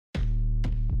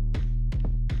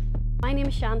My name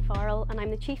is Shan Farrell and I'm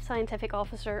the Chief Scientific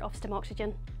Officer of STEM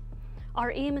Oxygen.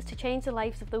 Our aim is to change the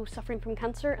lives of those suffering from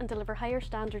cancer and deliver higher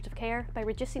standards of care by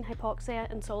reducing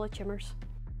hypoxia in solid tumours.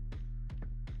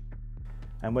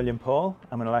 I'm William Paul.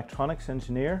 I'm an electronics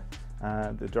engineer,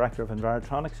 the Director of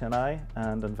Envirotronics NI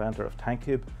and inventor of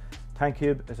TankCube.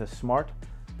 TankCube is a smart,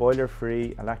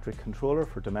 boiler-free electric controller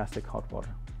for domestic hot water.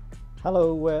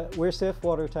 Hello, we're Safe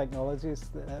Water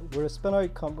Technologies. We're a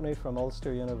spin-out company from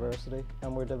Ulster University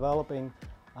and we're developing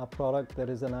a product that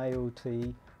is an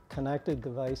IoT connected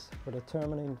device for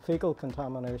determining fecal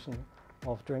contamination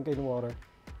of drinking water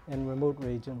in remote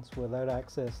regions without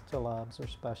access to labs or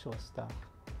specialist staff.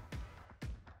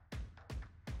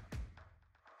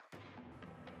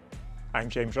 I'm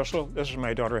James Russell. This is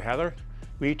my daughter Heather.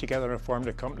 We together have formed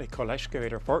a company called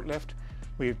Excavator Forklift.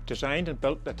 We've designed and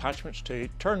built attachments to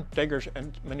turn diggers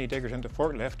and mini diggers into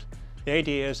forklift. The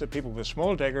idea is that people with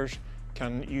small diggers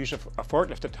can use a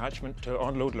forklift attachment to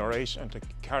unload lorries and to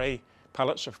carry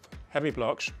pallets of heavy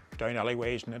blocks down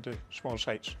alleyways and into small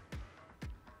sites.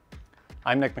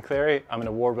 I'm Nick McCleary. I'm an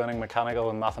award-winning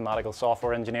mechanical and mathematical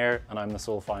software engineer, and I'm the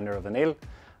sole founder of Anil.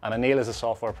 And Anil is a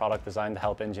software product designed to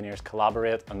help engineers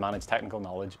collaborate and manage technical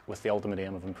knowledge with the ultimate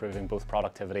aim of improving both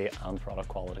productivity and product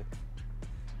quality.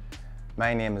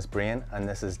 My name is Brian and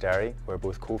this is Derry. We're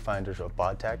both co-founders of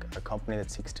Bodtech, a company that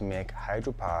seeks to make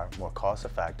hydropower more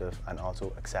cost-effective and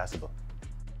also accessible.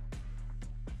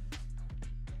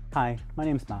 Hi, my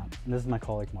name's Matt and this is my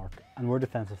colleague Mark, and we're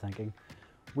Defensive Thinking.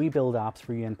 We build apps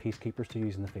for UN peacekeepers to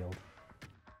use in the field.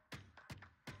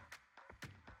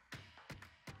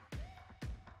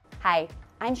 Hi,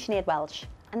 I'm Sinead Welch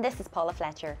and this is Paula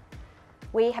Fletcher.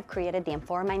 We have created the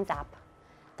Inform Minds app.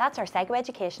 That's our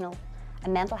psychoeducational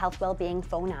and mental health wellbeing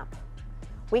phone app.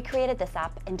 We created this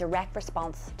app in direct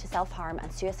response to self-harm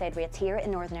and suicide rates here in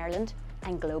Northern Ireland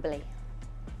and globally.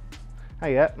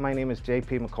 Hiya, my name is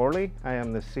JP McCorley. I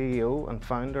am the CEO and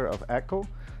founder of Echo.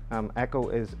 Echo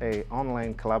is an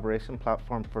online collaboration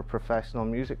platform for professional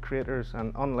music creators,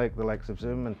 and unlike the likes of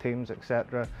Zoom and Teams,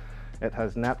 etc., it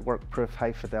has network-proof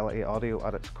high-fidelity audio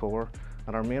at its core,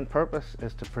 and our main purpose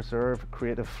is to preserve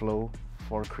creative flow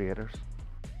for creators.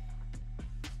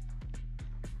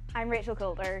 I'm Rachel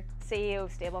Coulter, CEO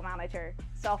of Stable Manager,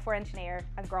 software engineer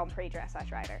and Grand Prix dressage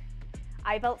rider.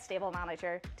 I built Stable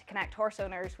Manager to connect horse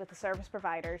owners with the service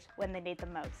providers when they need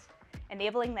them most,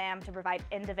 enabling them to provide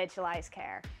individualised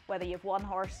care, whether you have one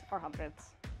horse or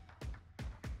hundreds.